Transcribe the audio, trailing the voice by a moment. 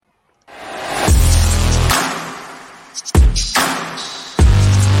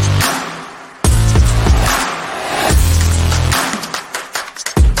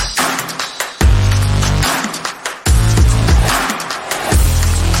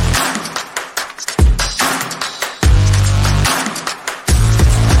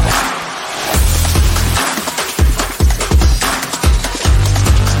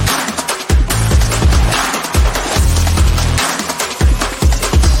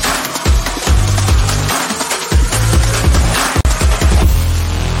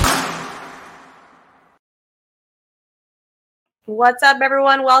What's up,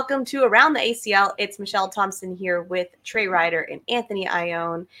 everyone? Welcome to Around the ACL. It's Michelle Thompson here with Trey Ryder and Anthony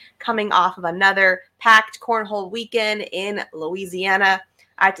Ione, coming off of another packed cornhole weekend in Louisiana.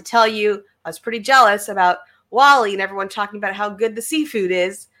 I have to tell you, I was pretty jealous about Wally and everyone talking about how good the seafood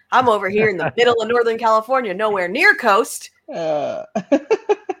is. I'm over here in the middle of Northern California, nowhere near coast. Yeah,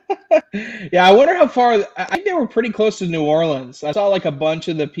 I wonder how far. I think they were pretty close to New Orleans. I saw like a bunch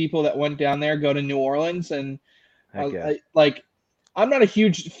of the people that went down there go to New Orleans, and I'm not a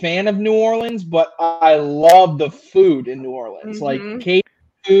huge fan of New Orleans, but I love the food in New Orleans. Like Cajun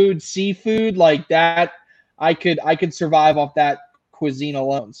food, seafood, like that. I could survive off that cuisine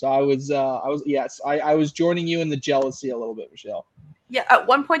alone. So I was joining you in the jealousy a little bit, Michelle. Yeah, at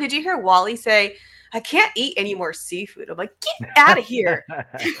one point, did you hear Wally say, "I can't eat any more seafood"? I'm like, get out of here.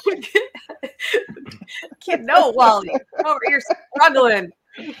 No, Wally. I'm over here struggling.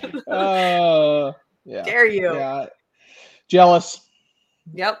 Yeah. Dare you. Yeah. Jealous.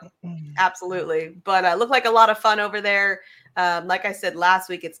 Yep, absolutely. But looked like a lot of fun over there. Like I said last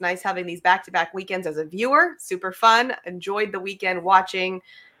week, it's nice having these back-to-back weekends as a viewer. Super fun. Enjoyed the weekend watching.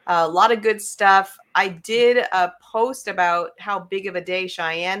 A lot of good stuff. I did post about how big of a day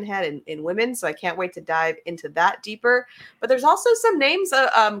Cheyenne had in women, so I can't wait to dive into that deeper. But there's also some names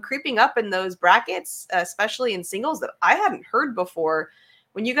creeping up in those brackets, especially in singles, that I hadn't heard before.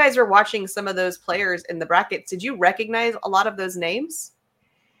 When you guys were watching some of those players in the brackets, did you recognize a lot of those names?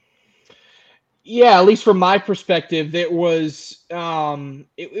 Yeah, at least from my perspective, there was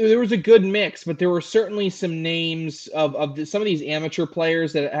there was a good mix, but there were certainly some names of some of these amateur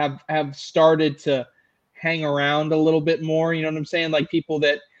players that have started to hang around a little bit more. You know what I'm saying? Like people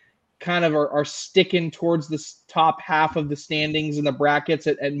that kind of are sticking towards the top half of the standings in the brackets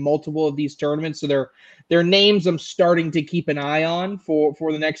at multiple of these tournaments. So they're names I'm starting to keep an eye on for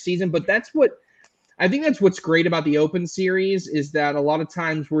the next season. But I think that's what's great about the Open Series is that a lot of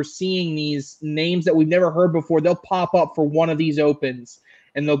times we're seeing these names that we've never heard before. They'll pop up for one of these Opens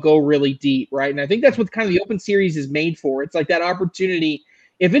and they'll go really deep, right? And I think that's what kind of the Open Series is made for. It's like that opportunity.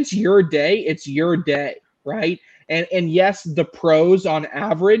 If it's your day, it's your day, right? And yes, the pros on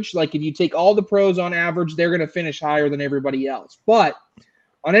average, like if you take all the pros on average, they're going to finish higher than everybody else. But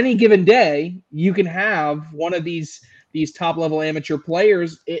on any given day, you can have one of these top level amateur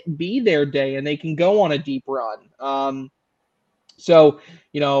players, it be their day and they can go on a deep run. So,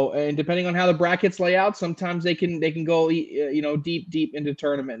 and depending on how the brackets lay out, sometimes they can go, deep into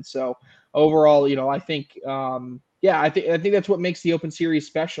tournaments. So overall, I think, I think that's what makes the Open Series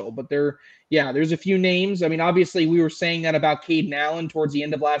special. But there's a few names. I mean, obviously we were saying that about Caden Allen towards the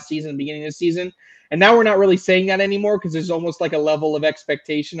end of last season, beginning of the season. And now we're not really saying that anymore because there's almost like a level of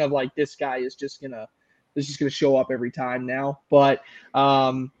expectation of like, this guy is just going to show up every time now. But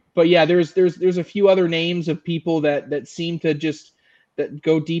yeah, there's a few other names of people that seem to just that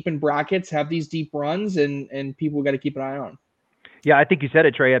go deep in brackets, have these deep runs, and people got to keep an eye on. Yeah, I think you said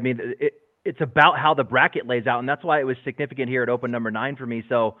it, Trey. I mean, it's about how the bracket lays out, and that's why it was significant here at Open number 9 for me.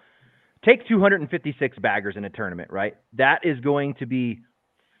 So take 256 baggers in a tournament, right? That is going to be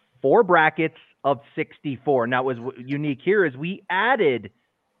 4 brackets of 64. Now, what was unique here is we added,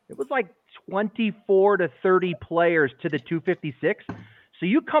 it was like 24 to 30 players to the 256. So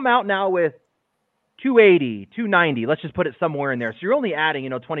you come out now with 280, 290. Let's just put it somewhere in there. So you're only adding,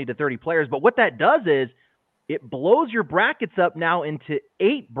 20 to 30 players. But what that does is it blows your brackets up now into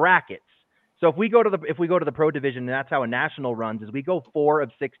 8 brackets. So if we go to the pro division, and that's how a national runs, is we go 4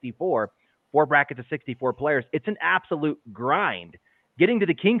 of 64, 4 brackets of 64 players. It's an absolute grind. Getting to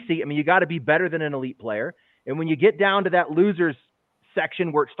the king seat, I mean, you got to be better than an elite player. And when you get down to that losers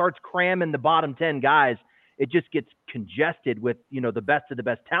section where it starts cramming the bottom 10 guys, it just gets congested with, the best of the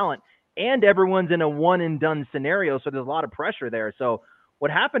best talent, and everyone's in a one and done scenario. So there's a lot of pressure there. So what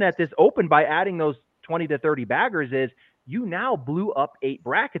happened at this Open by adding those 20 to 30 baggers is you now blew up 8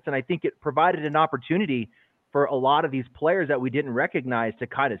 brackets. And I think it provided an opportunity for a lot of these players that we didn't recognize to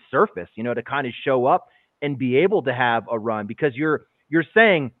kind of surface, to kind of show up and be able to have a run, because you're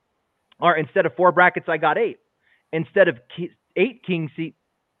saying, all right, instead of 4 brackets, I got 8. Instead of 8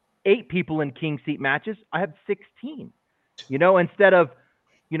 people in king seat matches, I have 16. Instead of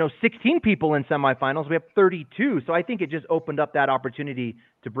 16 people in semifinals, we have 32. So I think it just opened up that opportunity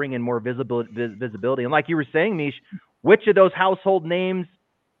to bring in more visibility. And like you were saying, Mish, which of those household names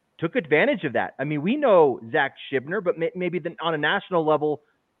took advantage of that? I mean, we know Zach Shibner, but maybe on a national level,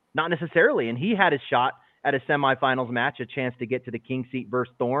 not necessarily. And he had his shot at a semifinals match, a chance to get to the king seat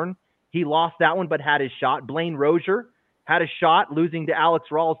versus Thorne. He lost that one, but had his shot. Blaine Rozier had a shot, losing to Alex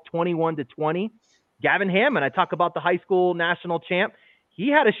Rawls 21-20. Gavin Hammond, I talk about the high school national champ. He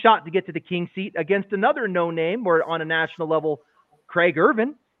had a shot to get to the king seat against another no-name, where on a national level, Craig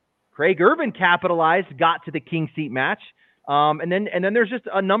Irvin. Craig Irvin capitalized, got to the king seat match. And then there's just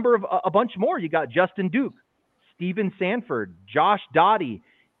a bunch more. You got Justin Duke, Steven Sanford, Josh Dottie,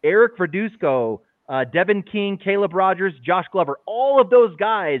 Eric Verduzco, Devin King, Caleb Rogers, Josh Glover. All of those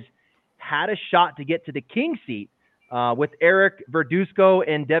guys had a shot to get to the king seat, with Eric Verduzco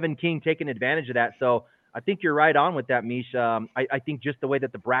and Devin King taking advantage of that. So I think you're right on with that, Mish. I think just the way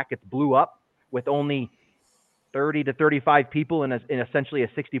that the brackets blew up with only 30 to 35 people in essentially a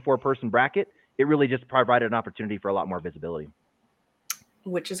 64-person bracket, it really just provided an opportunity for a lot more visibility.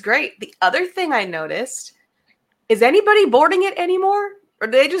 Which is great. The other thing I noticed, is anybody boarding it anymore? Or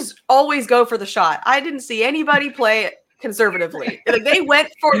do they just always go for the shot? I didn't see anybody play it conservatively. Like, they went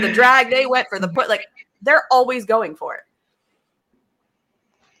for the drag, they went for the put. Like, they're always going for it.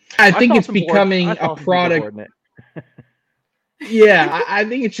 I think it's becoming a product. Yeah, I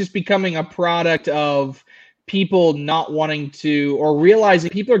think it's just becoming a product of people not wanting to, or realizing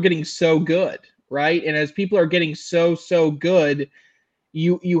people are getting so good, right? And as people are getting so good,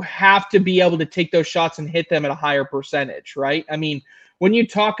 you have to be able to take those shots and hit them at a higher percentage, right? I mean, when you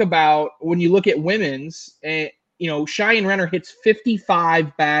look at women's, Cheyenne Renner hits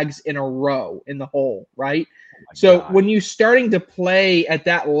 55 bags in a row in the hole, right? So God. When you're starting to play at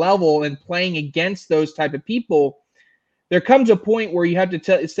that level and playing against those type of people, there comes a point where you have to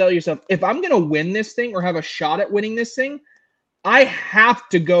tell yourself, if I'm going to win this thing or have a shot at winning this thing, I have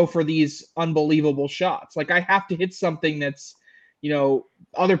to go for these unbelievable shots. Like, I have to hit something that's,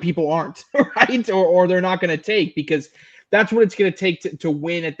 other people aren't, right? Or they're not going to take, because that's what it's going to take to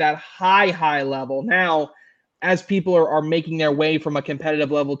win at that high level. Now, as people are making their way from a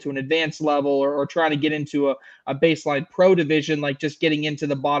competitive level to an advanced level, or trying to get into a baseline pro division, like just getting into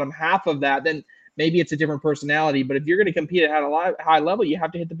the bottom half of that, then maybe it's a different personality. But if you're going to compete at a high level, you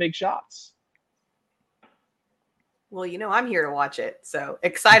have to hit the big shots. Well, I'm here to watch it, so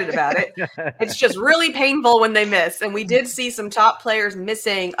excited about it. It's just really painful when they miss. And we did see some top players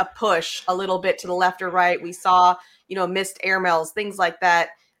missing a push a little bit to the left or right. We saw, missed air mails, things like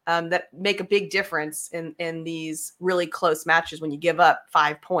that, that make a big difference in these really close matches. When you give up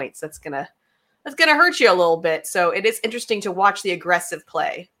 5 points, that's gonna hurt you a little bit. So it is interesting to watch the aggressive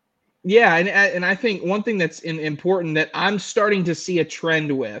play. Yeah, and I think one thing that's important that I'm starting to see a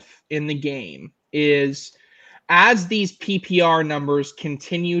trend with in the game is, as these PPR numbers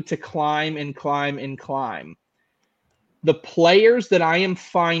continue to climb and climb and climb, the players that I am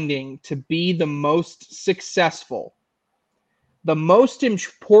finding to be the most successful, the most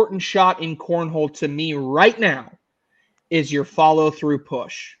important shot in cornhole to me right now is your follow-through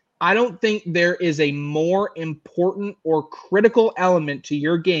push. I don't think there is a more important or critical element to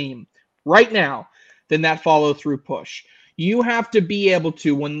your game right now than that follow-through push. You have to be able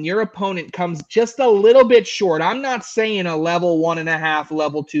to, when your opponent comes just a little bit short, I'm not saying a level 1.5,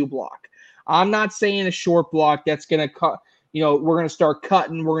 level 2 block. I'm not saying a short block that's going to cut, we're going to start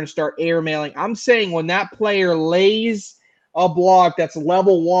cutting, we're going to start airmailing. I'm saying when that player lays a block that's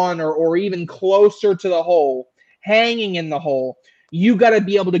level 1 or even closer to the hole, hanging in the hole, you got to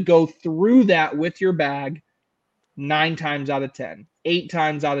be able to go through that with your bag 9 times out of 10, 8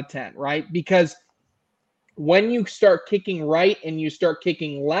 times out of 10, right? Because when you start kicking right and you start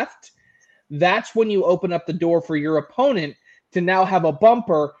kicking left, that's when you open up the door for your opponent to now have a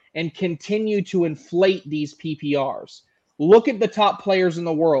bumper and continue to inflate these PPRs. Look at the top players in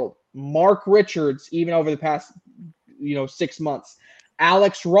the world. Mark Richards, even over the past 6 months.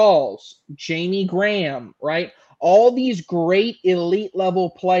 Alex Rawls, Jamie Graham, right? All these great elite level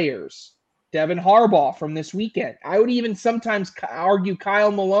players. Devin Harbaugh from this weekend. I would even sometimes argue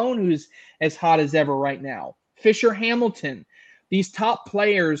Kyle Malone, who's as hot as ever right now. Fisher Hamilton. These top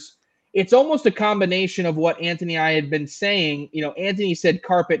players, it's almost a combination of what Anthony and I had been saying. Anthony said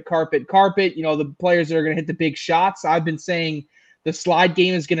carpet, the players that are going to hit the big shots. I've been saying the slide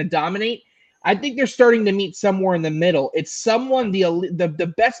game is going to dominate. I think they're starting to meet somewhere in the middle. It's someone,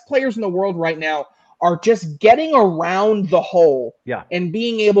 the best players in the world right now are just getting around the hole, and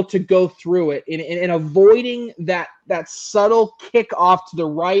being able to go through it and avoiding that subtle kick off to the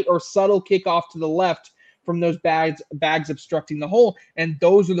right or subtle kick off to the left from those bags obstructing the hole. And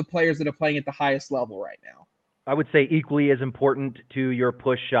those are the players that are playing at the highest level right now. I would say equally as important to your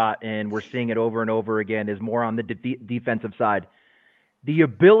push shot, and we're seeing it over and over again, is more on the defensive side. The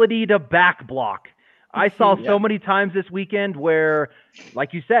ability to back block. I saw so many times this weekend where,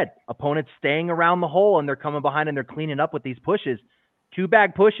 like you said, opponents staying around the hole and they're coming behind and they're cleaning up with these pushes. 2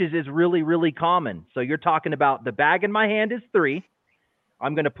 bag pushes is really, really common. So you're talking about the bag in my hand is 3.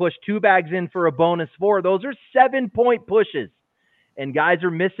 I'm going to push 2 bags in for a bonus 4. Those are 7-point pushes. And guys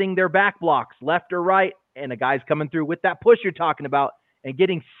are missing their back blocks, left or right, and a guy's coming through with that push you're talking about and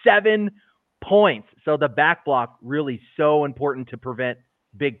getting 7 points. So the back block really so important to prevent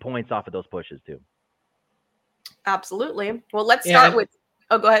big points off of those pushes too. Absolutely. Well, let's start with.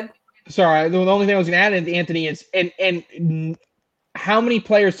 Oh, go ahead. Sorry, the only thing I was going to add, Anthony, is and how many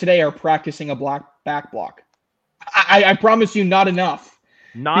players today are practicing a back block? I promise you, not enough.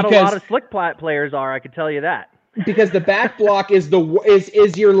 Not a lot of slick players are. I can tell you that. Because the back block is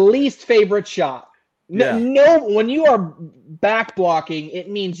your least favorite shot. No, when you are back blocking, it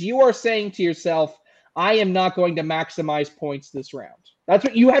means you are saying to yourself, I am not going to maximize points this round. That's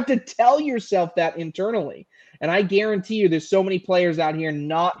what you have to tell yourself that internally. And I guarantee you there's so many players out here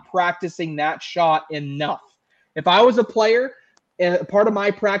not practicing that shot enough. If I was a player, part of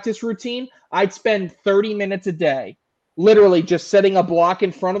my practice routine, I'd spend 30 minutes a day literally just setting a block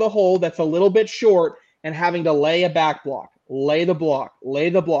in front of the hole that's a little bit short and having to lay a back block, lay the block,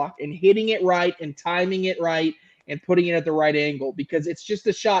 and hitting it right and timing it right and putting it at the right angle, because it's just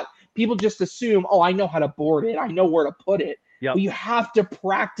a shot. People just assume, oh, I know how to board it. I know where to put it. Yep. Well, you have to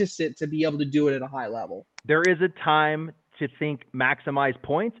practice it to be able to do it at a high level. There is a time to think maximize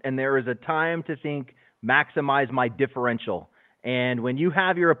points, and there is a time to think maximize my differential. And when you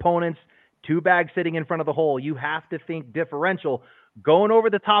have your opponents 2 bags sitting in front of the hole, you have to think differential. Going over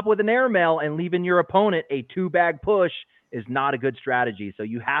the top with an airmail and leaving your opponent a 2-bag push is not a good strategy. So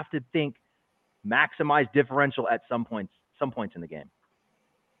you have to think maximize differential at some points in the game.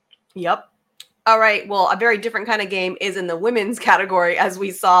 Yep. All right. Well, a very different kind of game is in the women's category, as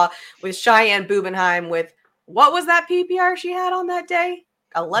we saw with Cheyenne Bubenheim with, what was that PPR she had on that day?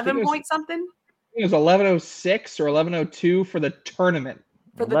 11 point something? It was 11:06 or 11:02 for the tournament.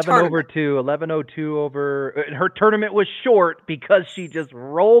 11:02 over. Her tournament was short because she just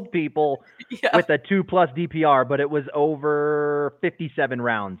rolled people with a 2+ DPR, but it was over 57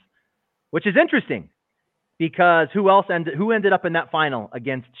 rounds, which is interesting because who ended up in that final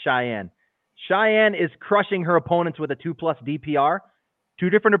against Cheyenne? Cheyenne is crushing her opponents with a 2+ DPR. 2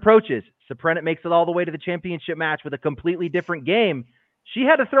 different approaches. Suprenant makes it all the way to the championship match with a completely different game. She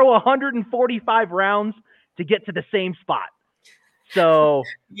had to throw 145 rounds to get to the same spot. So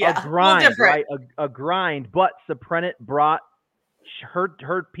a grind, right? A grind. But Suprenant brought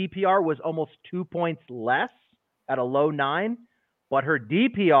her PPR was almost 2 points less at a low 9, but her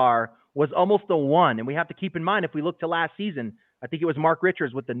DPR was almost a 1. And we have to keep in mind, if we look to last season, I think it was Mark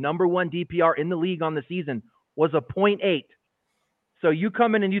Richards with the number 1 DPR in the league on the season was a 0.8. So you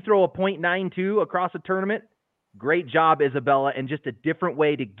come in and you throw a 0.92 across a tournament. Great job, Isabella, and just a different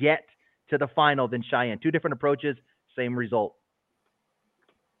way to get to the final than Cheyenne. 2 different approaches, same result.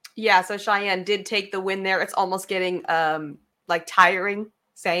 Yeah, so Cheyenne did take the win there. It's almost getting tiring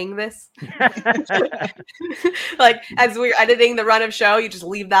saying this. Like, as we're editing the run of show, you just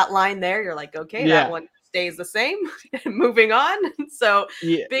leave that line there. You're like, okay, that one stays the same. Moving on. So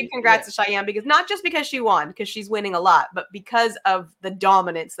big congrats to Cheyenne, because not just because she won, because she's winning a lot, but because of the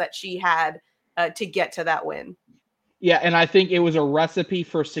dominance that she had to get to that win. Yeah, and I think it was a recipe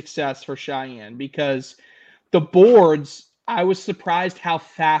for success for Cheyenne, because the boards, I was surprised how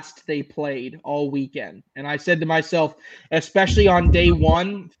fast they played all weekend. And I said to myself, especially on day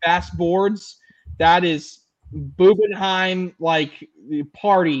 1, fast boards, that is Bubenheim like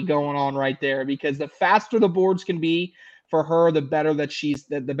party going on right there, because the faster the boards can be for her, the better that she's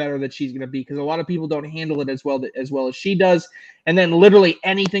going to be, because a lot of people don't handle it as well as she does. And then literally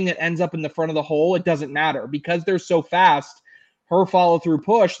anything that ends up in the front of the hole, it doesn't matter, because they're so fast. Her follow through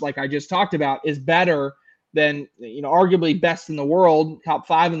push, like I just talked about, is better than, arguably best in the world, top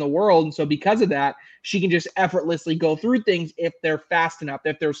 5 in the world. And so because of that, she can just effortlessly go through things if they're fast enough.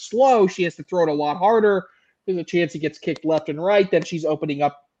 If they're slow, she has to throw it a lot harder. There's a chance it gets kicked left and right. Then she's opening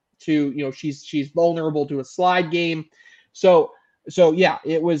up to, she's vulnerable to a slide game. So yeah,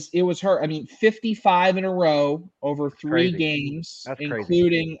 it was her. I mean, 55 in a row over 3 games,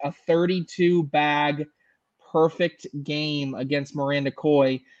 including a 32 bag perfect game against Miranda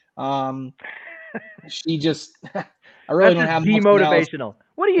Coy. She just, I really don't have demotivational.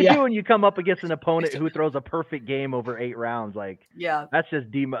 What do you do when you come up against an opponent who throws a perfect game over 8 rounds? Like, that's just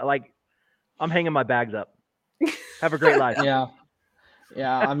like, I'm hanging my bags up. Have a great life.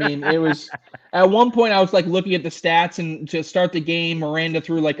 Yeah. I mean, it was at one point I was like looking at the stats, and to start the game, Miranda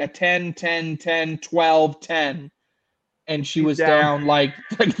threw like a 10, 10, 10, 12, 10. And she's was down like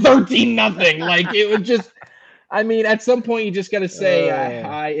 13-0. Like, it was just, I mean, at some point you just got to say,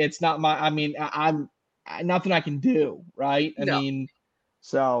 it's not my, I mean, I'm nothing I can do. Right. I mean,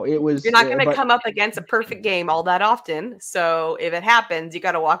 so it was, you're not going to come up against a perfect game all that often. So if it happens, you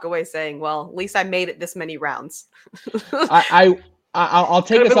got to walk away saying, well, at least I made it this many rounds. I'll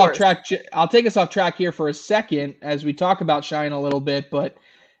take us off track. I'll take us off track here for a second as we talk about Cheyenne a little bit, but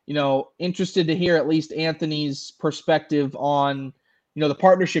interested to hear at least Anthony's perspective on the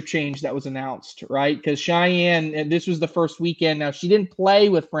partnership change that was announced, right? Because Cheyenne, and this was the first weekend. Now she didn't play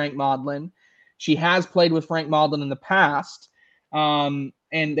with Frank Maudlin. She has played with Frank Maudlin in the past, and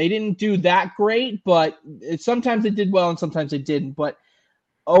they didn't do that great. But sometimes they did well, and sometimes they didn't. But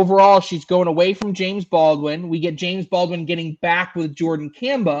overall, she's going away from James Baldwin. We get James Baldwin getting back with Jordan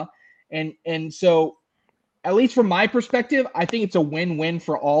Kamba. And so, at least from my perspective, I think it's a win-win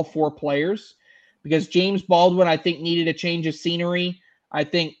for all four players because James Baldwin, I think, needed a change of scenery. I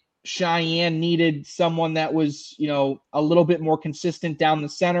think Cheyenne needed someone that was, a little bit more consistent down the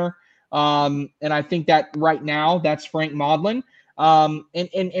center. And I think that right now, that's Frank Maudlin.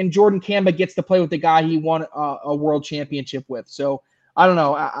 And Jordan Kamba gets to play with the guy he won a world championship with. So, I don't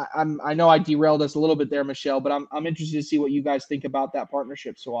know. I know I derailed us a little bit there, Michelle, but I'm interested to see what you guys think about that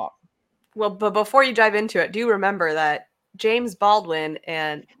partnership swap. Well, but before you dive into it, do remember that James Baldwin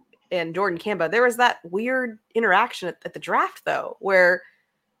and Jordan Kamba, there was that weird interaction at the draft, though, where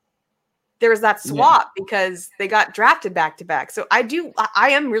there was that swap because they got drafted back to back. So I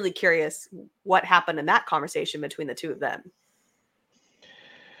am really curious what happened in that conversation between the two of them.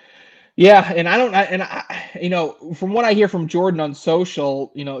 Yeah, from what I hear from Jordan on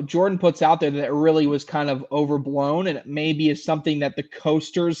social, Jordan puts out there that it really was kind of overblown, and it maybe is something that the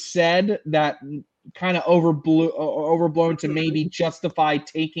coasters said that kind of overblown to maybe justify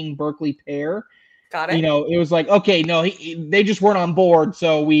taking Berkeley Pear. Got it. It was like, okay, no, they just weren't on board,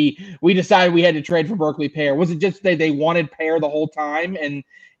 so we decided we had to trade for Berkeley Pear. Was it just they wanted Pear the whole time, and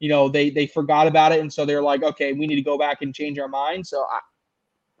they forgot about it, and so they're like, okay, we need to go back and change our mind. So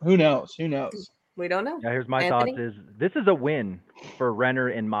who knows? We don't know. Yeah, here's my thoughts is this is a win for Renner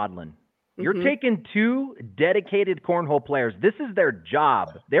and Maudlin. You're taking two dedicated cornhole players. This is their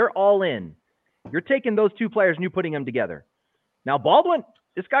job. They're all in. You're taking those two players and you're putting them together. Now, Baldwin,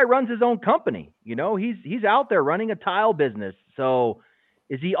 this guy runs his own company. He's out there running a tile business. So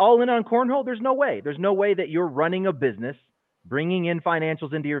is he all in on cornhole? There's no way. There's no way that you're running a business, bringing in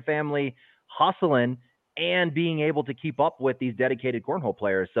financials into your family, hustling, and being able to keep up with these dedicated cornhole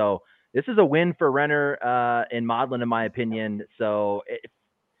players. So this is a win for Renner and Maudlin, in my opinion. So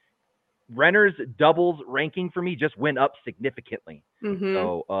Renner's doubles ranking for me just went up significantly.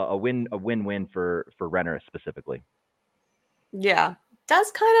 So a win-win for Renner specifically. Yeah. Does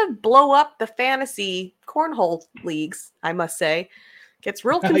kind of blow up the fantasy cornhole leagues, I must say. Gets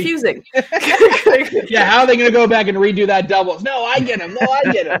real confusing. Yeah, how are they going to go back and redo that doubles? No, I get them.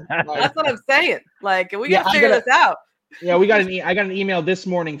 That's what I'm saying. Like, we got to figure this out. Yeah, I got an email this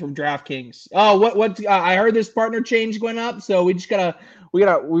morning from DraftKings. Oh, what? I heard this partner change went up, so we've had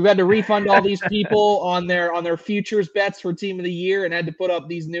to refund all these people on their futures bets for team of the year and had to put up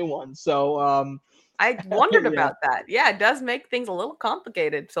these new ones. So I wondered about that. Yeah, it does make things a little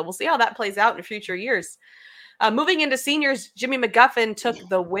complicated. So we'll see how that plays out in future years. Moving into seniors, Jimmy McGuffin took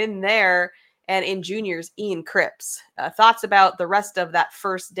the win there, and in juniors, Ian Cripps. Thoughts about the rest of that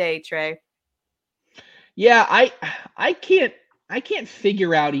first day, Trey? Yeah, I can't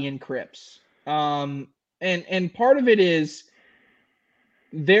figure out Ian Cripps, and part of it is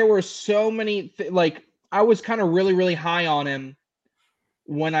there were so many I was kind of really really high on him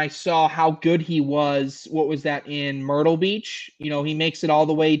when I saw how good he was. What was that in Myrtle Beach? He makes it all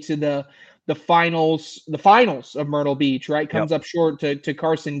the way to the finals of Myrtle Beach, right? Comes up short to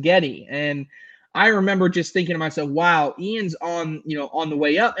Carson Getty. And I remember just thinking to myself, wow, Ian's on the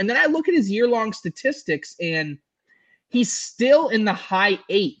way up. And then I look at his year-long statistics and he's still in the high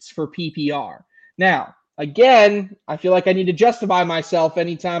 8s for PPR. Now, again, I feel like I need to justify myself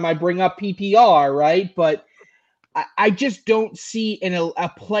anytime I bring up PPR, right? But I just don't see a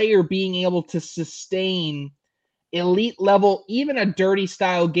player being able to sustain elite level, even a dirty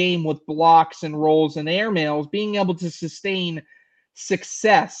style game with blocks and rolls and airmails, being able to sustain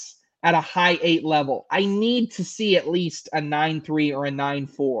success at a high 8 level. I need to see at least a 9.3 or a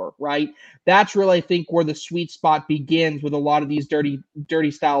 9.4, right? That's really, I think, where the sweet spot begins with a lot of these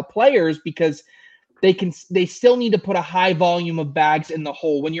dirty style players, because they still need to put a high volume of bags in the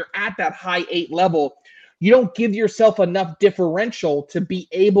hole. When you're at that high 8 level, you don't give yourself enough differential to be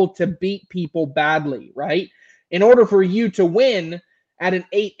able to beat people badly, right? In order for you to win at an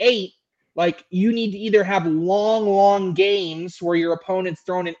 8-8, you need to either have long games where your opponent's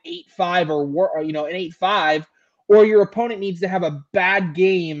thrown an 8-5 or an 8-5, or your opponent needs to have a bad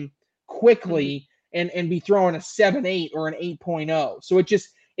game quickly and be throwing a 7-8 or an 8.0. So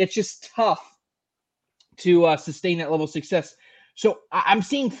it's just tough to sustain that level of success. So I'm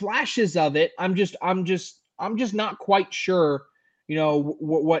seeing flashes of it. I'm just not quite sure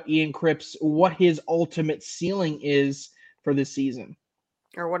what Ian Cripps, what his ultimate ceiling is for this season.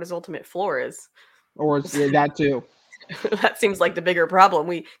 Or what his ultimate floor is. Or that too. That seems like the bigger problem.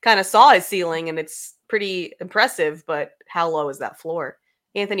 We kind of saw his ceiling and it's pretty impressive, but how low is that floor?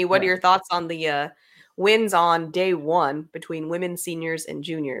 Anthony, what are your thoughts on the wins on day one between women, seniors, and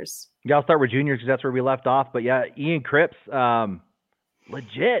juniors? Yeah, I'll start with juniors because that's where we left off. But yeah, Ian Cripps,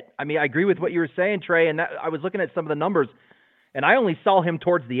 legit. I mean, I agree with what you were saying, Trey, and I was looking at some of the numbers, and I only saw him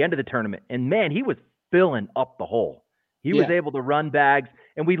towards the end of the tournament. And man, he was filling up the hole. He was able to run bags.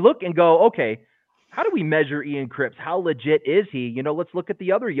 And we look and go, okay, how do we measure Ian Cripps? How legit is he? Let's look at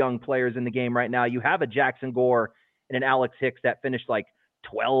the other young players in the game right now. You have a Jackson Gore and an Alex Hicks that finished like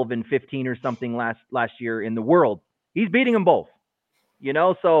 12 and 15 or something last year in the world. He's beating them both,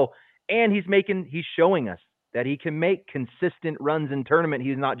 so, and he's showing us that he can make consistent runs in tournament.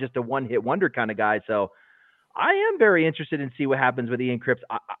 He's not just a one-hit wonder kind of guy. So I am very interested in see what happens with Ian Cripps.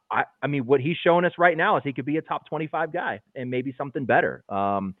 I mean, what he's showing us right now is he could be a top 25 guy and maybe something better.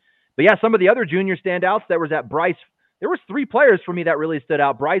 But yeah, some of the other junior standouts that was at Bryce, there was 3 players for me that really stood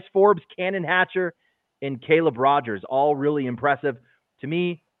out. Bryce Forbes, Cannon Hatcher, and Caleb Rogers, all really impressive. To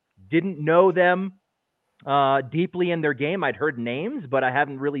me, didn't know them deeply in their game. I'd heard names, but I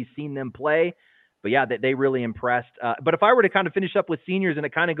haven't really seen them play. But yeah, they really impressed. But if I were to kind of finish up with seniors, and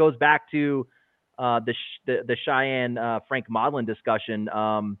it kind of goes back to the Cheyenne Frank Modlin discussion,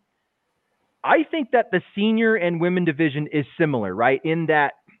 I think that the senior and women division is similar, right? In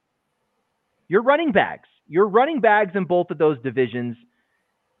that you're running bags in both of those divisions.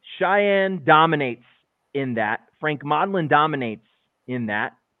 Cheyenne dominates in that. Frank Modlin dominates in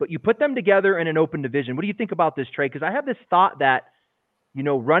that. But you put them together in an open division. What do you think about this, Trey? Because I have this thought that,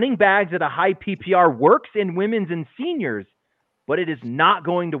 running bags at a high PPR works in women's and seniors, but it is not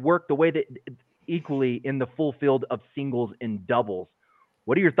going to work the way that equally in the full field of singles and doubles.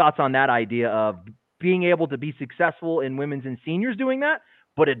 What are your thoughts on that idea of being able to be successful in women's and seniors doing that,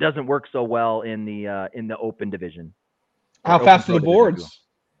 but it doesn't work so well in the open division? How fast are the boards?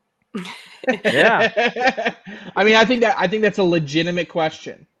 Yeah. I mean, I think that's a legitimate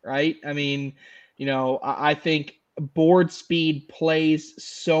question, right? I mean, I think board speed plays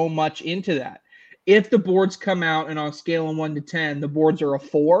so much into that. If the boards come out and on a scale of 1 to 10, the boards are a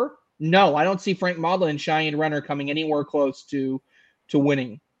 4, no, I don't see Frank Modlin and Cheyenne Renner coming anywhere close to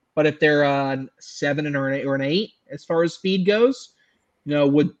winning. But if they're a 7 or an 8 as far as speed goes,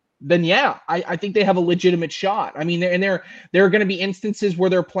 then yeah, I think they have a legitimate shot. I mean, there are going to be instances where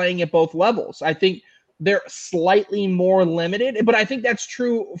they're playing at both levels. I think they're slightly more limited, but I think that's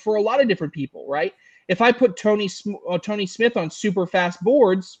true for a lot of different people, right? If I put Tony Smith on super fast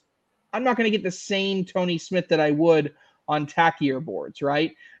boards, I'm not going to get the same Tony Smith that I would on tackier boards,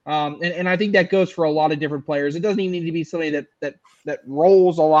 right? And I think that goes for a lot of different players. It doesn't even need to be somebody that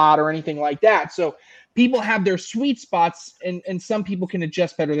rolls a lot or anything like that. So people have their sweet spots, and some people can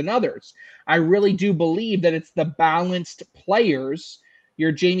adjust better than others. I really do believe that it's the balanced players,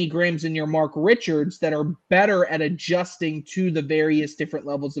 your Jamie Grahams and your Mark Richards, that are better at adjusting to the various different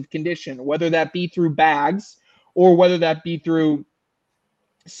levels of condition, whether that be through bags or whether that be through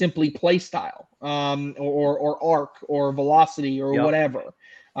simply play style, or arc or velocity or whatever.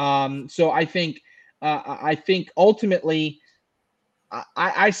 So I think ultimately,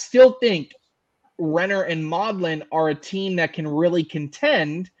 I still think Renner and Modlin are a team that can really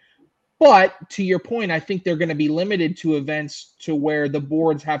contend. But to your point, I think they're going to be limited to events to where the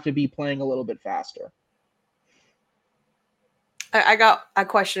boards have to be playing a little bit faster. I got a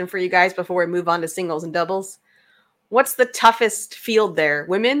question for you guys before we move on to singles and doubles. What's the toughest field there?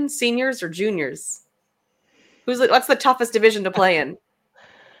 Women, seniors, or juniors? What's the toughest division to play in?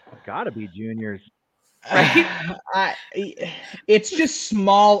 Gotta be juniors. Right? It's just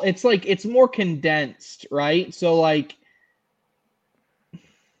small. It's like it's more condensed, right? So like,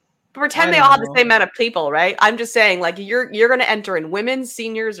 pretend they all have the same amount of people, right? I'm just saying, like, you're going to enter in women,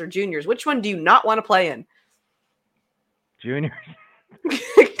 seniors, or juniors. Which one do you not want to play in? Juniors.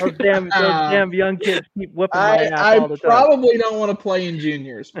 those damn young kids keep whooping my ass all the time. I probably don't want to play in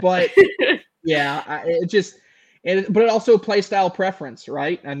juniors, but yeah, but it also play style preference,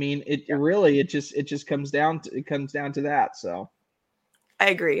 right? I mean, it just comes down to that. So I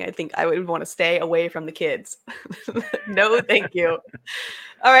agree. I think I would want to stay away from the kids. No, thank you.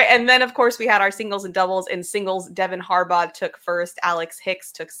 All right. And then, of course, we had our singles and doubles. In singles, Devin Harbaugh took first. Alex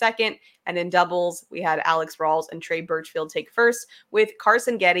Hicks took second. And in doubles, we had Alex Rawls and Trey Birchfield take first, with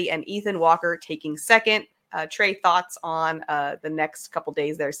Carson Getty and Ethan Walker taking second. Trey, thoughts on the next couple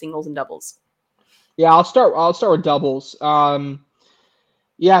days there, singles and doubles? Yeah, I'll start with doubles.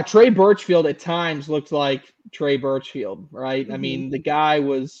 Yeah, Trey Birchfield at times looked like Trey Birchfield, right? Mm-hmm. I mean, the guy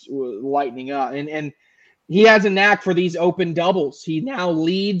was lightening up, and he has a knack for these open doubles. He now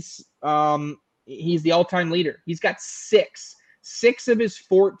leads. He's the all-time leader. He's got six of his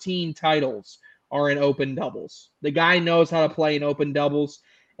 14 titles are in open doubles. The guy knows how to play in open doubles,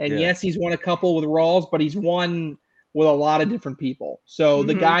 and yes, he's won a couple with Rawls, but he's won with a lot of different people. So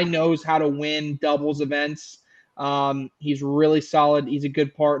the guy knows how to win doubles events. He's really solid. He's a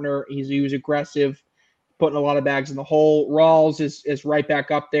good partner. He was aggressive, putting a lot of bags in the hole. Rawls is right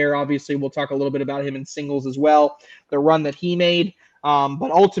back up there. Obviously, we'll talk a little bit about him in singles as well, the run that he made. But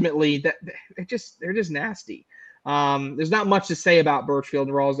ultimately, they're just nasty. There's not much to say about Birchfield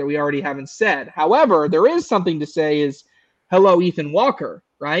and Rawls that we already haven't said. However, there is something to say is hello, Ethan Walker,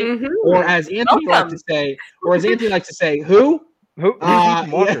 right? Or as Anthony likes to say, who? Who's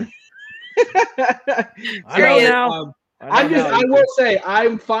Ethan Walker? I will say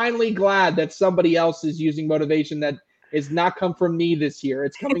I'm finally glad that somebody else is using motivation that is not come from me this year.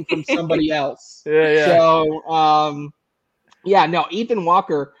 It's coming from somebody else. So Ethan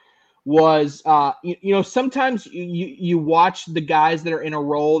Walker was sometimes you watch the guys that are in a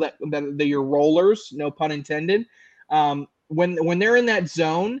role that your rollers, no pun intended. When they're in that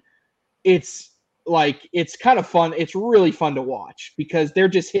zone, it's kind of fun. It's really fun to watch because they're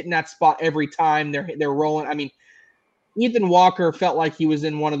just hitting that spot every time they're rolling. I mean, Ethan Walker felt like he was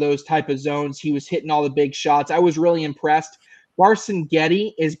in one of those type of zones. He was hitting all the big shots. I was really impressed. Barson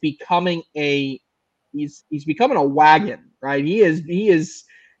Getty is becoming he's becoming a wagon, right? He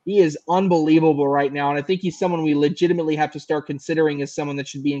is unbelievable right now, and I think he's someone we legitimately have to start considering as someone that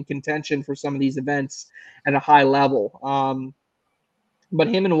should be in contention for some of these events at a high level. But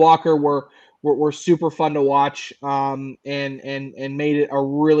him and Walker were super fun to watch, and made it a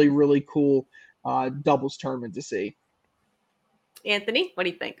really, really cool doubles tournament to see. Anthony, what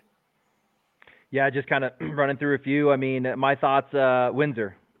do you think? Yeah, just kind of running through a few. I mean, my thoughts,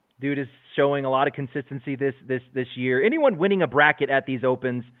 Windsor. Dude is showing a lot of consistency this year. Anyone winning a bracket at these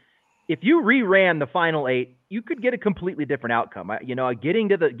opens, if you reran the final 8, you could get a completely different outcome. Getting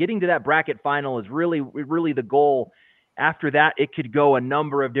to that bracket final is really the goal. After that, it could go a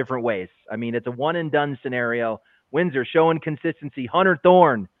number of different ways. I mean, it's a one and done scenario. Windsor showing consistency. Hunter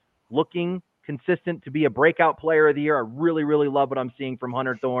Thorne looking consistent to be a breakout player of the year. I really, really love what I'm seeing from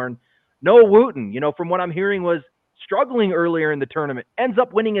Hunter Thorne. Noah Wooten, from what I'm hearing, was struggling earlier in the tournament, ends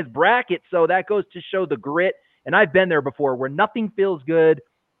up winning his bracket. So that goes to show the grit. And I've been there before where nothing feels good.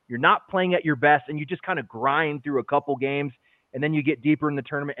 You're not playing at your best and you just kind of grind through a couple games and then you get deeper in the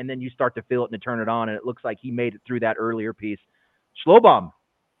tournament and then you start to feel it and to turn it on. And it looks like he made it through that earlier piece. Schlobaum,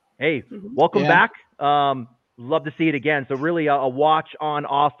 hey, welcome back. Love to see it again. So really a watch on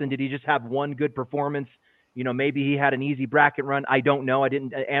Austin. Did he just have one good performance? Maybe he had an easy bracket run. I don't know. I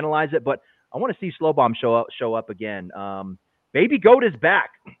didn't analyze it, but I want to see Schlobaum show up again. Baby Goat is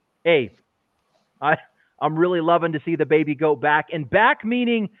back. Hey, I'm really loving to see the Baby Goat back. And back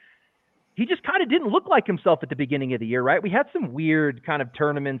meaning he just kind of didn't look like himself at the beginning of the year, right? We had some weird kind of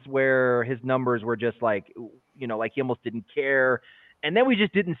tournaments where his numbers were just like he almost didn't care. And then we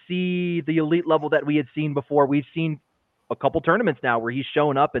just didn't see the elite level that we had seen before. We've seen a couple tournaments now where he's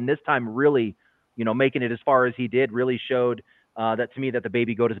shown up, and this time really, making it as far as he did really showed that to me that the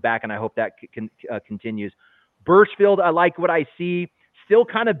Baby Goat is back, and I hope that continues. Birchfield, I like what I see. Still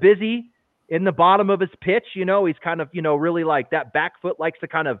kind of busy in the bottom of his pitch. He's kind of, really like that back foot likes to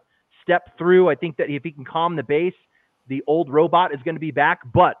kind of step through. I think that if he can calm the base, the old robot is going to be back,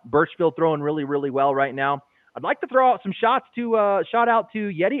 but Birchfield throwing really, really well right now. I'd like to throw out some shout out to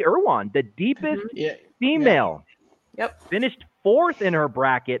Yeti Irwan, the deepest female. Yep. Finished 4th in her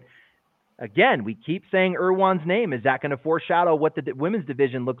bracket. Again, we keep saying Irwan's name. Is that going to foreshadow what the women's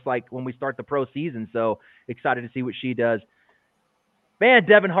division looks like when we start the pro season? So excited to see what she does. Man,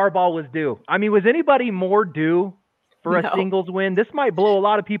 Devin Harbaugh was due. I mean, was anybody more due for a singles win? This might blow a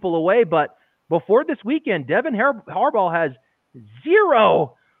lot of people away, but before this weekend, Devin Harbaugh has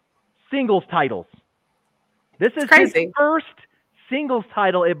 0 singles titles. This is his first singles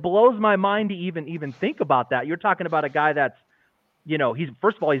title. It blows my mind to even think about that. You're talking about a guy that's, he's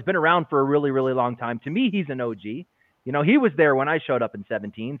first of all, he's been around for a really, really long time. To me, he's an OG. He was there when I showed up in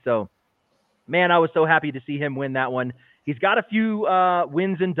 2017. So, man, I was so happy to see him win that one. He's got a few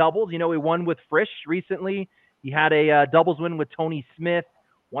wins in doubles. He won with Frisch recently. He had a doubles win with Tony Smith,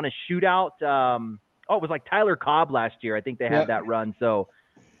 won a shootout. It was like Tyler Cobb last year. I think they had that run. So,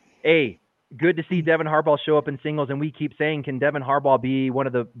 good to see Devin Harbaugh show up in singles, and we keep saying, can Devin Harbaugh be one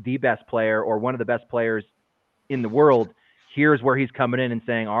of the best player or one of the best players in the world? Here's where he's coming in and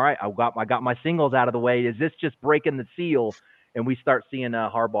saying, all right, I got my singles out of the way. Is this just breaking the seal and we start seeing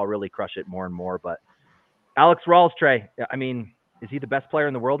Harbaugh really crush it more and more. But Alex Rawls, Trey, I mean, is he the best player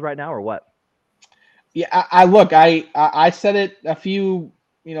in the world right now or what? Yeah, I said it a few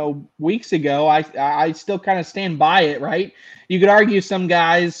weeks ago. I still kind of stand by it, right? You could argue some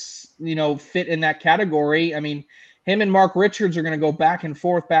guys fit in that category. I mean, him and Mark Richards are going to go back and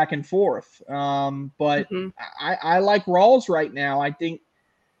forth. But I like Rawls right now. I think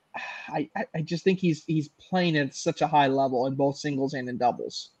I just think he's playing at such a high level in both singles and in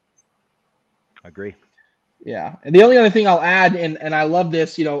doubles. Agree. Yeah, and the only other thing I'll add, and I love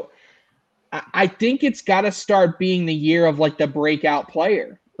this, I think it's got to start being the year of like the breakout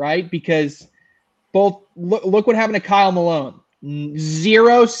player, right? Because look what happened to Kyle Malone.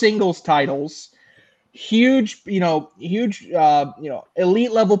 0 singles titles, huge elite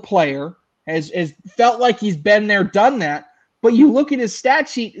level player, has felt like he's been there, done that. But you look at his stat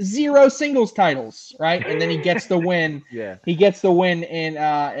sheet, 0 singles titles, right? And then he gets the win. Yeah. He gets the win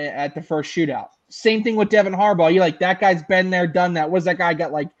at the first shootout. Same thing with Devin Harbaugh. You're like, that guy's been there, done that. What's that guy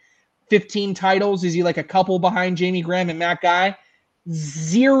got, like 15 titles? Is he like a couple behind Jamie Graham and Matt Guy?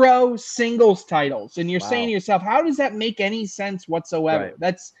 0 singles titles. And you're saying to yourself, how does that make any sense whatsoever?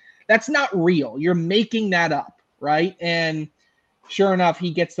 Right. That's not real. You're making that up, right? And sure enough,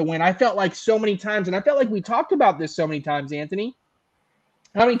 he gets the win. I felt like so many times, and I felt like we talked about this so many times, Anthony.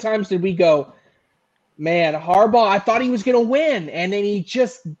 How many times did we go, man, Harbaugh, I thought he was going to win, and then he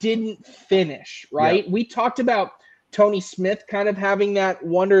just didn't finish, right? Yep. We talked about Tony Smith kind of having that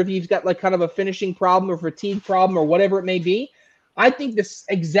wonder if he's got like kind of a finishing problem or fatigue problem or whatever it may be. I think this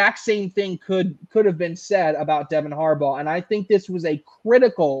exact same thing could have been said about Devin Harbaugh, and I think this was a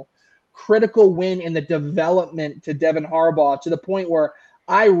critical win in the development to Devin Harbaugh, to the point where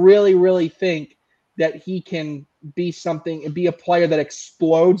I really, really think that he can be a player that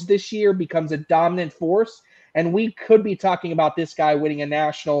explodes this year, becomes a dominant force, and we could be talking about this guy winning a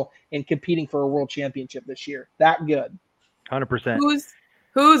national and competing for a world championship this year. That good. 100%.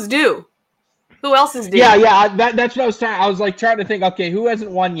 Who's due? Who else is due? Yeah. That's what I was trying. I was like trying to think. Okay, who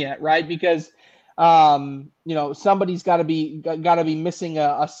hasn't won yet, right? Because somebody's got to be missing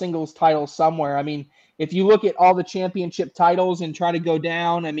a singles title somewhere. I mean, if you look at all the championship titles and try to go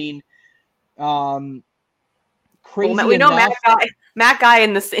down, I mean, crazy. Well, we know Matt Guy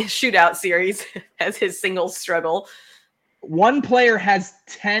in the shootout series has his singles struggle. One player has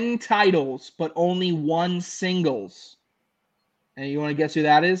 10 titles, but only 1 singles. And you want to guess who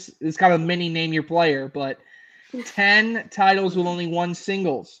that is? It's kind of a mini name your player, but 10 titles with only 1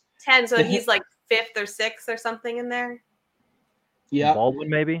 singles. 10, so he's like 5th or 6th or something in there? Yeah. Baldwin,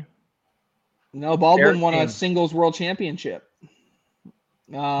 maybe? No, Baldwin won a singles world championship.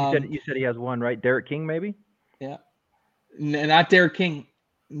 You said he has 1, right? Derek King, maybe? Yeah. Not Derek King.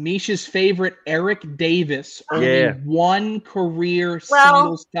 Misha's favorite, Eric Davis, only 1 career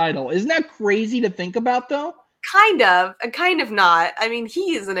singles title. Isn't that crazy to think about, though? Kind of, and kind of not. I mean,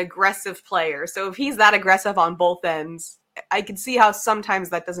 he is an aggressive player, so if he's that aggressive on both ends, I can see how sometimes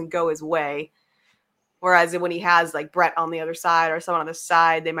that doesn't go his way. Whereas when he has like Brett on the other side or someone on the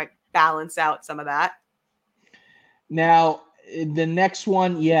side, they might balance out some of that. Now, the next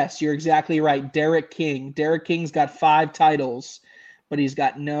one, yes, you're exactly right. Derek King. Derek King's got 5 titles, but he's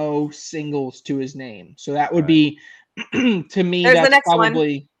got no singles to his name. So that would be, to me, There's that's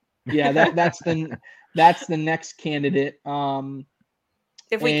probably, that's the next candidate.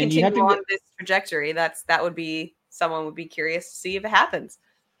 If we continue on this trajectory, that would be, someone would be curious to see if it happens.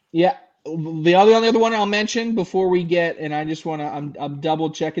 Yeah. The other one I'll mention before we get, and I just want to, I'm double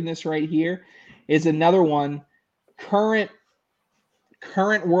checking this right here, is another one. Current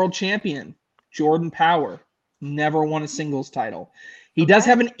world champion, Jordan Power, never won a singles title. He does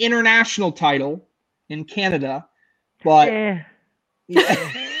have an international title in Canada, but wow,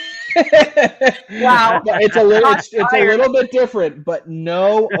 it's a little bit different, but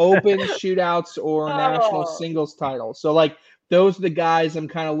no open shootouts or national singles title. So like, those are the guys I'm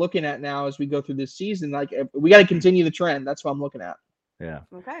kind of looking at now as we go through this season. Like, we got to continue the trend. That's what I'm looking at. Yeah.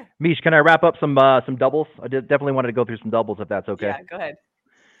 Okay. Mish, can I wrap up some doubles? I definitely wanted to go through some doubles if that's okay. Yeah, go ahead.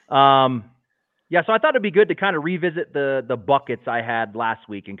 So I thought it'd be good to kind of revisit the buckets I had last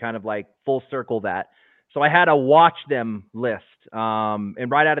week and kind of like full circle that. So I had a watch them list. And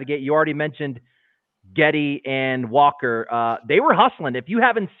right out of the gate, you already mentioned Getty and Walker. They were hustling. If you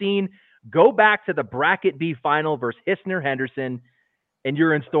haven't seen, go back to the Bracket B final versus Hisner-Henderson, and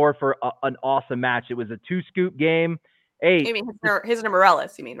you're in store for an awesome match. It was a 2-scoop game. Hey, you mean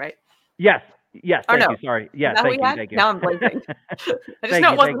Hisner-Morales, you mean, right? Yes. Thank you. Sorry. Yeah, thank you. Now I'm blanking. I just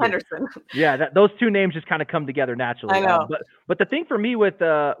know it wasn't Henderson. Yeah, those two names just kind of come together naturally. I know. But the thing for me with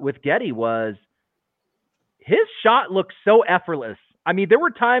Getty was his shot looked so effortless. I mean, there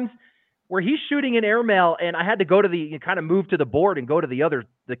were times where he's shooting an airmail and I had to go to kind of move to the board and go to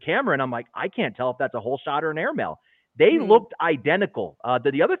the camera. And I'm like, I can't tell if that's a hole shot or an airmail. They looked identical.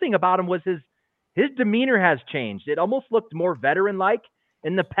 The other thing about him was his demeanor has changed. It almost looked more veteran-like.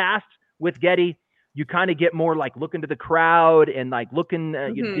 In the past with Getty, you kind of get more like looking to the crowd and like looking,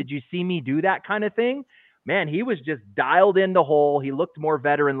 did you see me do that kind of thing? Man, he was just dialed in the hole. He looked more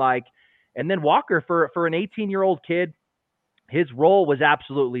veteran-like. And then Walker, for an 18-year-old kid, his role was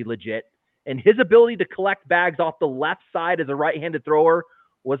absolutely legit. And his ability to collect bags off the left side as a right-handed thrower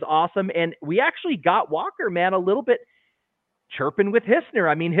was awesome. And we actually got Walker, man, a little bit chirping with Hisner.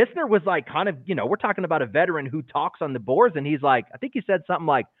 I mean, Hisner was like kind of, we're talking about a veteran who talks on the boards. And he's like, I think he said something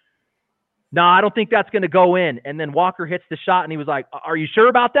like, no, I don't think that's going to go in. And then Walker hits the shot and he was like, are you sure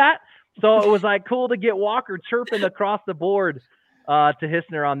about that? So it was like cool to get Walker chirping across the board to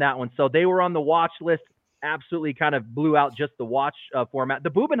Hisner on that one. So they were on the watch list. Absolutely kind of blew out just the watch format.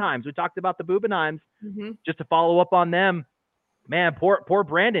 The Bubenheims, we talked about the Bubenheims, just to follow up on them. Man, poor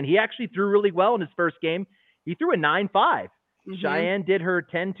Brandon. He actually threw really well in his first game. He threw a 9.5. Cheyenne did her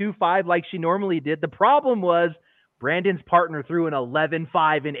 10.25 like she normally did. The problem was Brandon's partner threw an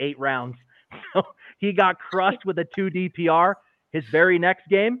 11.5 in 8 rounds. So he got crushed with a 2 DPR his very next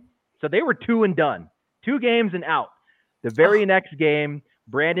game. So they were 2 and done. 2 games and out. The very next game,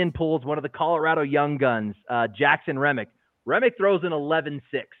 Brandon pulls one of the Colorado young guns, Jackson Remick. Remick throws an 11.6.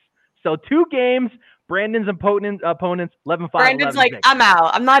 So 2 games, Brandon's opponents 11.5. Brandon's 11, like, 6. I'm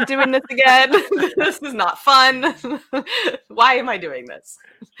out. I'm not doing this again. This is not fun. Why am I doing this?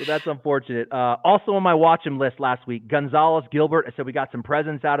 So that's unfortunate. Also on my watch him list last week, Gonzalez, Gilbert. I said we got some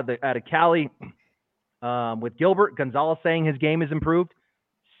presents out of Cali with Gilbert. Gonzalez saying his game has improved.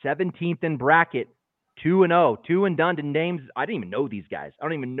 17th in bracket. 2-0, 2 and done to names. I didn't even know these guys. I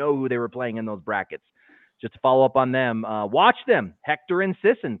don't even know who they were playing in those brackets. Just to follow up on them. Watch them. Hector and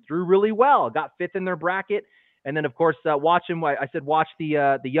Sisson threw really well. Got 5th in their bracket. And then, of course, watch them. I said watch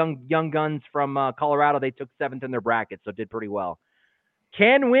the young guns from Colorado. They took 7th in their bracket, so did pretty well.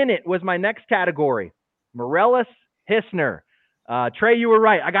 Can win it was my next category. Morellis, Hisner. Trey, you were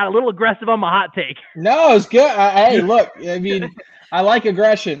right. I got a little aggressive on my hot take. No, it's good. Hey, look, I mean, I like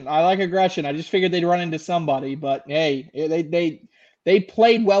aggression. I just figured they'd run into somebody, but hey, they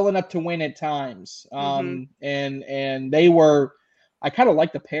played well enough to win at times. And they were. I kind of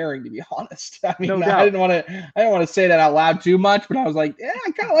like the pairing, to be honest. I mean, No I didn't want to say that out loud too much, but I was like, yeah,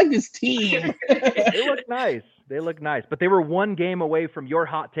 I kind of like this team. They look nice. But they were 1 game away from your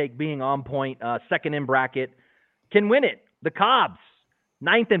hot take being on point. 2nd in bracket. Can win it. The Cobbs,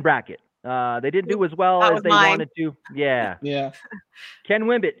 9th in bracket. They didn't do as well as they wanted to. Yeah. Yeah. Can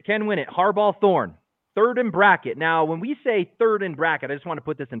win it. Harbaugh Thorne, 3rd in bracket. Now, when we say 3rd in bracket, I just want to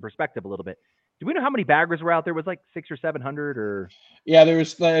put this in perspective a little bit. Do we know how many baggers were out there? Was like 600 or 700 or? Yeah, there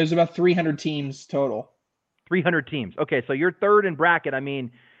was about 300 teams total. 300 teams. Okay, so you're 3rd in bracket. I mean,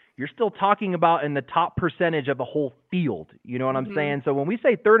 you're still talking about in the top percentage of the whole field. You know what I'm saying? So when we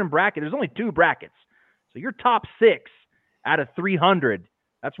say 3rd in bracket, there's only 2 brackets. So you're top 6 out of 300.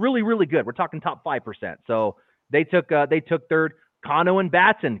 That's really, really good. We're talking top 5%. So they took 3rd. Kano and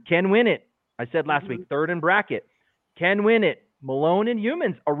Batson can win it. I said last week, 3rd in bracket. Can win it. Malone and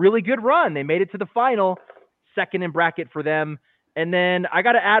Humans, a really good run. They made it to the final. 2nd in bracket for them. And then I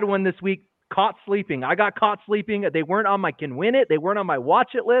got to add one this week. Caught sleeping. I got caught sleeping. They weren't on my can win it. They weren't on my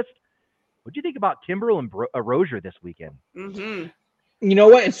watch it list. What do you think about Kimbrel and Rozier this weekend? You know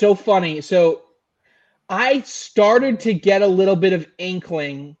what? It's so funny. So I started to get a little bit of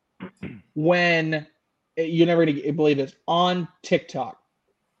inkling when you're never going to believe this on TikTok.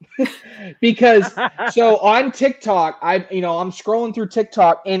 Because so on TikTok, I'm scrolling through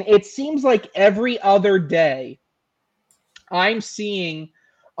TikTok and it seems like every other day I'm seeing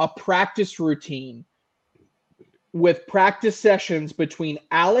a practice routine with practice sessions between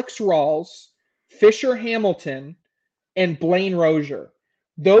Alex Rawls, Fisher Hamilton, and Blaine Rozier.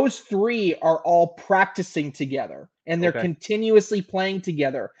 Those 3 are all practicing together and they're continuously playing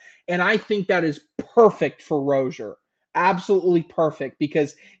together. And I think that is perfect for Rozier. Absolutely perfect,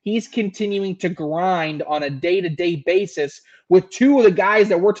 because he's continuing to grind on a day-to-day basis with 2 of the guys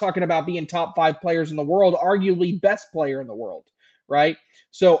that we're talking about being top 5 players in the world, arguably best player in the world, right?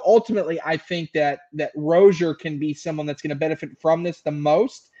 So ultimately, I think that Rozier can be someone that's going to benefit from this the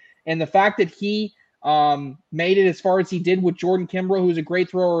most. And the fact that he made it as far as he did with Jordan Kimbrel, who's a great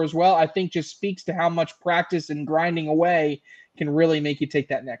thrower as well, I think just speaks to how much practice and grinding away can really make you take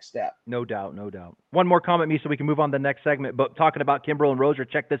that next step. No doubt. One more comment, me, so we can move on to the next segment. But talking about Kimbrel and Rozier,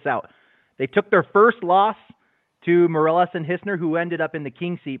 check this out. They took their first loss to Morales and Hissner, who ended up in the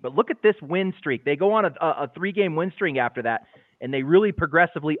king seat. But look at this win streak. They go on a 3-game win streak after that, and they really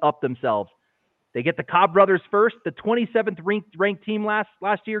progressively up themselves. They get the Cobb brothers first. The 27th ranked team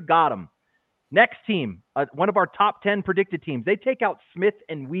last year got them. Next team, one of our top 10 predicted teams, they take out Smith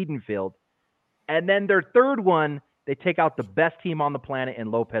and Wiedenfield. And then their third one, they take out the best team on the planet in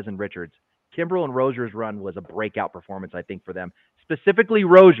Lopez and Richards. Kimbrel and Rozier's run was a breakout performance, I think, for them. Specifically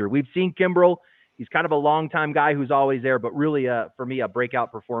Rozier. We've seen Kimbrel. He's kind of a long-time guy who's always there, but really, for me, a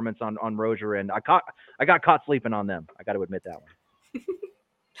breakout performance on Rozier. And I got caught sleeping on them. I got to admit that one.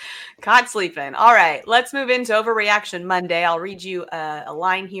 Caught sleeping. All right, let's move into Overreaction Monday. I'll read you a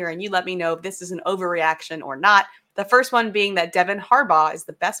line here, and you let me know if this is an overreaction or not. The first one being that Devin Harbaugh is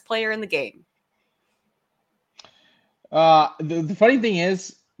the best player in the game. The funny thing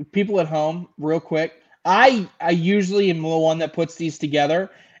is, people at home, real quick, I usually am the one that puts these together,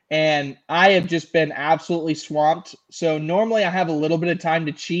 and I have just been absolutely swamped. So normally I have a little bit of time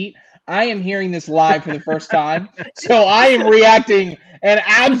to cheat. I am hearing this live for the first time, so I am reacting in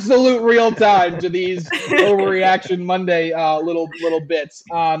absolute real time to these Overreaction Monday little bits.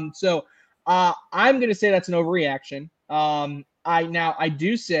 So I'm going to say that's an overreaction. I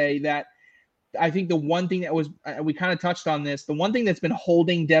do say that I think the one thing that was we kind of touched on this. The one thing that's been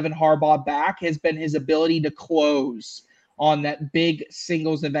holding Devin Harbaugh back has been his ability to close on that big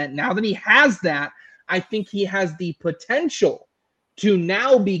singles event. Now that he has that, I think he has the potential to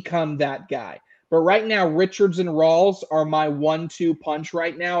now become that guy. But right now, Richards and Rawls are my 1-2 punch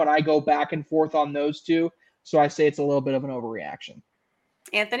right now, and I go back and forth on those two. So I say it's a little bit of an overreaction.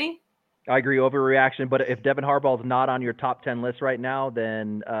 Anthony? I agree, overreaction. But if Devin Harbaugh's not on your top 10 list right now,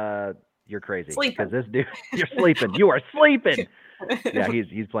 then you're crazy. Sleeping. Because this dude, you're sleeping. You are sleeping. Yeah,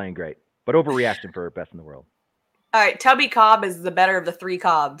 he's playing great. But overreaction for best in the world. All right, Tubby Cobb is the better of the 3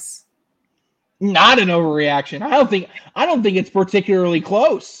 Cobbs. Not an overreaction. I don't think it's particularly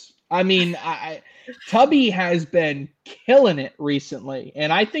close. I mean, Tubby has been killing it recently,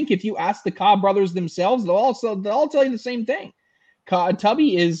 and I think if you ask the Cobb brothers themselves, they'll all tell you the same thing.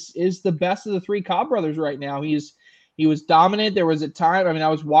 Tubby is the best of the 3 Cobb brothers right now. He was dominant. There was a time, I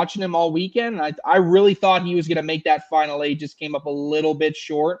was watching him all weekend, and I really thought he was going to make that Final 8. Just came up a little bit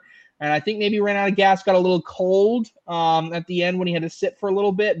short, and I think maybe ran out of gas, got a little cold at the end when he had to sit for a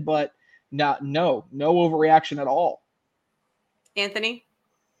little bit, but no overreaction at all. Anthony?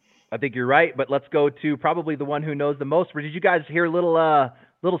 I think you're right, but let's go to probably the one who knows the most. Did you guys hear little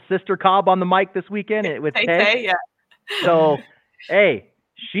sister Cobb on the mic this weekend with Tay? Yeah. So, hey,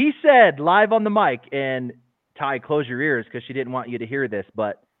 she said live on the mic, and Ty, close your ears because she didn't want you to hear this,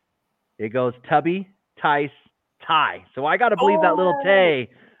 but it goes Tubby, Tice, Ty. So I got to believe that little Tay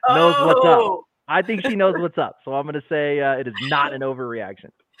knows what's up. I think she knows what's up. So I'm going to say it is not an overreaction.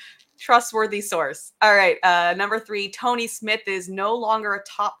 Trustworthy source. All right. Number 3, Tony Smith is no longer a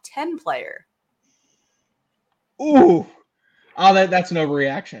top 10 player. Ooh. Oh, that's an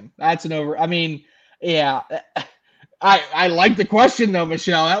overreaction. Yeah. I like the question though,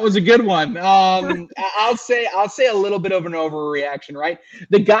 Michelle. That was a good one. I'll say a little bit of an overreaction, right?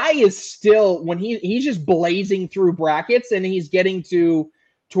 The guy is still, when he's just blazing through brackets, and he's getting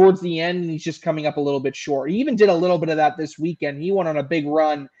towards the end, and he's just coming up a little bit short. He even did a little bit of that this weekend. He went on a big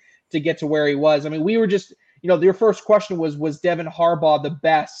run to get to where he was. We were just, your first question was Devin Harbaugh the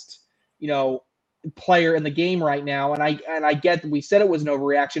best, player in the game right now? And I get that we said it was an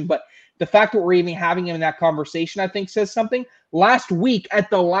overreaction, but the fact that we're even having him in that conversation, I think, says something. Last week at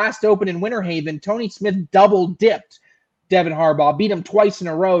the last Open in Winter Haven, Tony Smith double dipped Devin Harbaugh, beat him twice in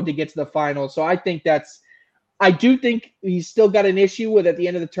a row to get to the final. So I do think he's still got an issue with at the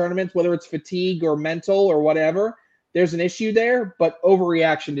end of the tournament, whether it's fatigue or mental or whatever. There's an issue there, but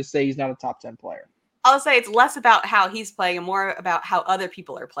overreaction to say he's not a top 10 player. I'll say it's less about how he's playing and more about how other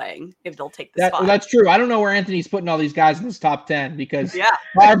people are playing, if they'll take the spot. That's true. I don't know where Anthony's putting all these guys in his top 10 because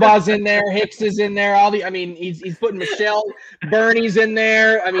Harbaugh's in there, Hicks is in there. He's putting Michelle, Bernie's in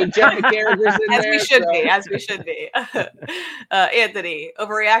there. Jeff McCarriger's in there. As we should be. Anthony,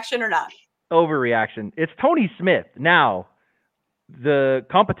 overreaction or not? Overreaction. It's Tony Smith. Now, the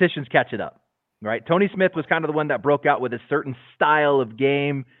competition's catching up. Right, Tony Smith was kind of the one that broke out with a certain style of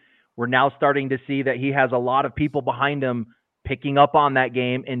game. We're now starting to see that he has a lot of people behind him picking up on that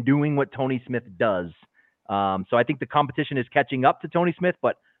game and doing what Tony Smith does. So I think the competition is catching up to Tony Smith,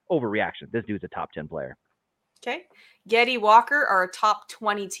 but overreaction. This dude's a top 10 player. Okay. Getty Walker are a top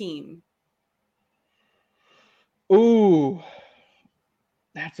 20 team. Ooh,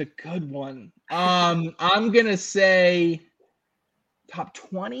 that's a good one. I'm going to say Top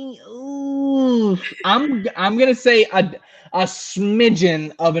 20? Ooh, I'm gonna say a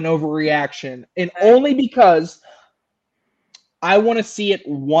smidgen of an overreaction, and only because I want to see it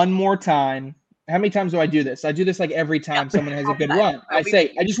one more time. How many times do I do this? I do this like every time someone has a good run. I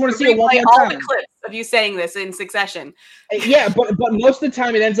just want to see it one more all time. The clips of you saying this in succession. Yeah, but most of the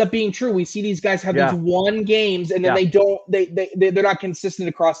time it ends up being true. We see these guys have these one games, and then they're not consistent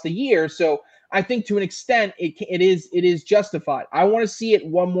across the year. So I think to an extent it is justified. I want to see it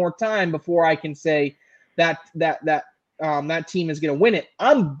one more time before I can say that team is going to win it.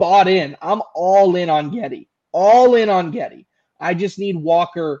 I'm bought in. I'm all in on Getty. All in on Getty. I just need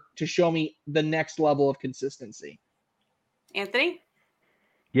Walker to show me the next level of consistency. Anthony?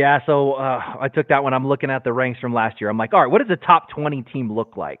 Yeah, so I took that one. I'm looking at the ranks from last year. I'm like, all right, what does the top 20 team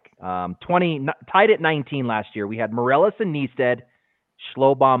look like? 20 tied at 19 last year. We had Morellis and Neisted,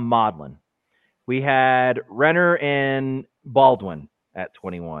 Schlobaum, Modlin. We had Renner and Baldwin at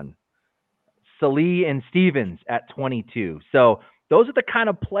 21. Salee and Stevens at 22. So those are the kind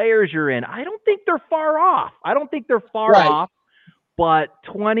of players you're in. I don't think they're far off. Off, but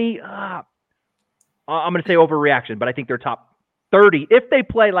 20, I'm going to say overreaction, but I think they're top 30. If they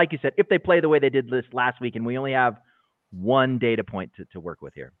play, like you said, if they play the way they did this last week, and we only have one data point to work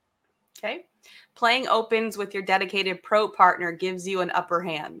with here. Okay. Playing opens with your dedicated pro partner gives you an upper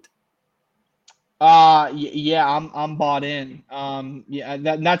hand. Yeah, I'm bought in.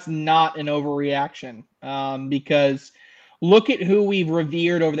 That's not an overreaction. Because look at who we've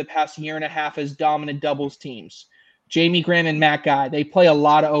revered over the past year and a half as dominant doubles teams. Jamie Graham and Matt Guy, they play a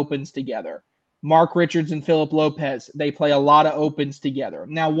lot of opens together. Mark Richards and Philip Lopez, they play a lot of opens together.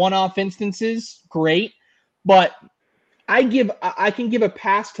 Now, one-off instances, great, but I can give a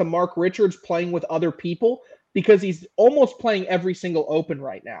pass to Mark Richards playing with other people because he's almost playing every single open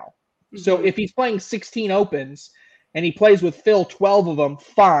right now. So if he's playing 16 opens and he plays with Phil 12 of them,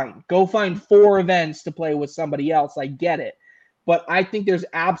 fine. Go find 4 events to play with somebody else. I get it. But I think there's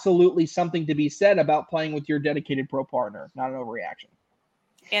absolutely something to be said about playing with your dedicated pro partner. Not an overreaction.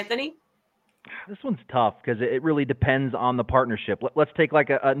 Anthony? This one's tough because it really depends on the partnership. Let's take like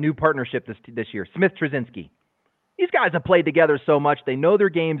a new partnership this year. Smith-Trzynski. These guys have played together so much. They know their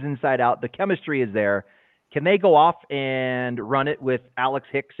games inside out. The chemistry is there. Can they go off and run it with Alex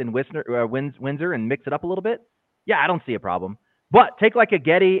Hicks and Windsor and mix it up a little bit? Yeah, I don't see a problem. But take like a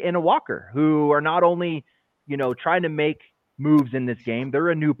Getty and a Walker, who are not only, trying to make moves in this game. They're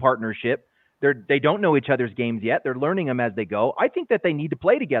a new partnership. They don't know each other's games yet. They're learning them as they go. I think that they need to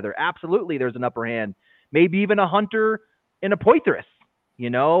play together. Absolutely, there's an upper hand. Maybe even a Hunter and a Poitras,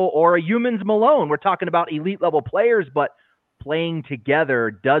 or a Humans Malone. We're talking about elite level players, but playing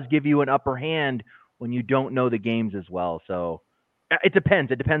together does give you an upper hand when you don't know the games as well. So it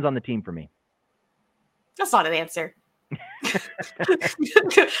depends. It depends on the team for me. That's not an answer.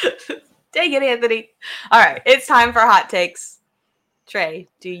 Dang it, Anthony. All right. It's time for hot takes. Trey,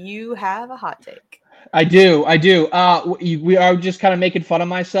 do you have a hot take? I do. We are just kind of making fun of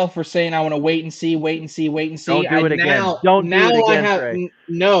myself for saying I want to wait and see. Don't do it again. Don't do it again, Trey.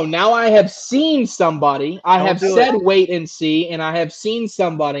 Now I have seen somebody. I have said wait and see, and I have seen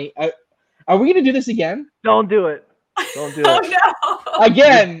somebody. Are we going to do this again? Don't do it. Don't do it. No.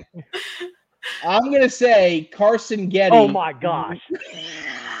 Again, I'm going to say Carson Getty. Oh, my gosh.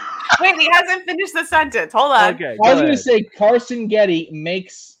 Wait, he hasn't finished the sentence. Hold on. Okay, I was going to say Carson Getty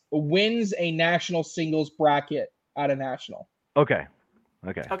wins a national singles bracket at a national. Okay.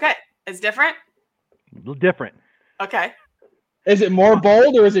 It's different? A little different. Okay. Is it more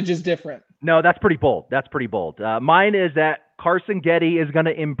bold or is it just different? No, that's pretty bold. Mine is that Carson Getty is going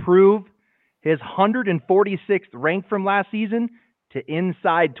to improve his 146th rank from last season to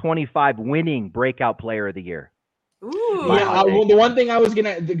inside 25 winning breakout player of the year. Ooh. Yeah, the one thing I was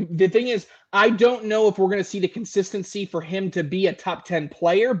the thing is, I don't know if we're going to see the consistency for him to be a top 10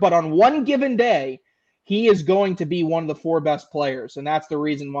 player, but on one given day, he is going to be one of the 4 best players. And that's the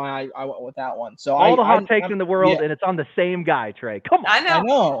reason why I went with that one. So all the hot takes in the world, and it's on the same guy, Trey. Come on. I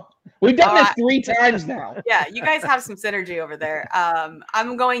know. We've done this 3 times now. Yeah, you guys have some synergy over there.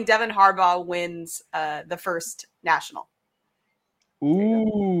 I'm going Devin Harbaugh wins the first national.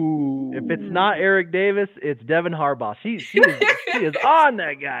 Ooh. If it's not Eric Davis, it's Devin Harbaugh. She is on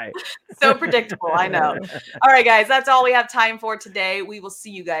that guy. So predictable, I know. All right, guys, that's all we have time for today. We will see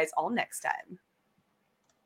you guys all next time.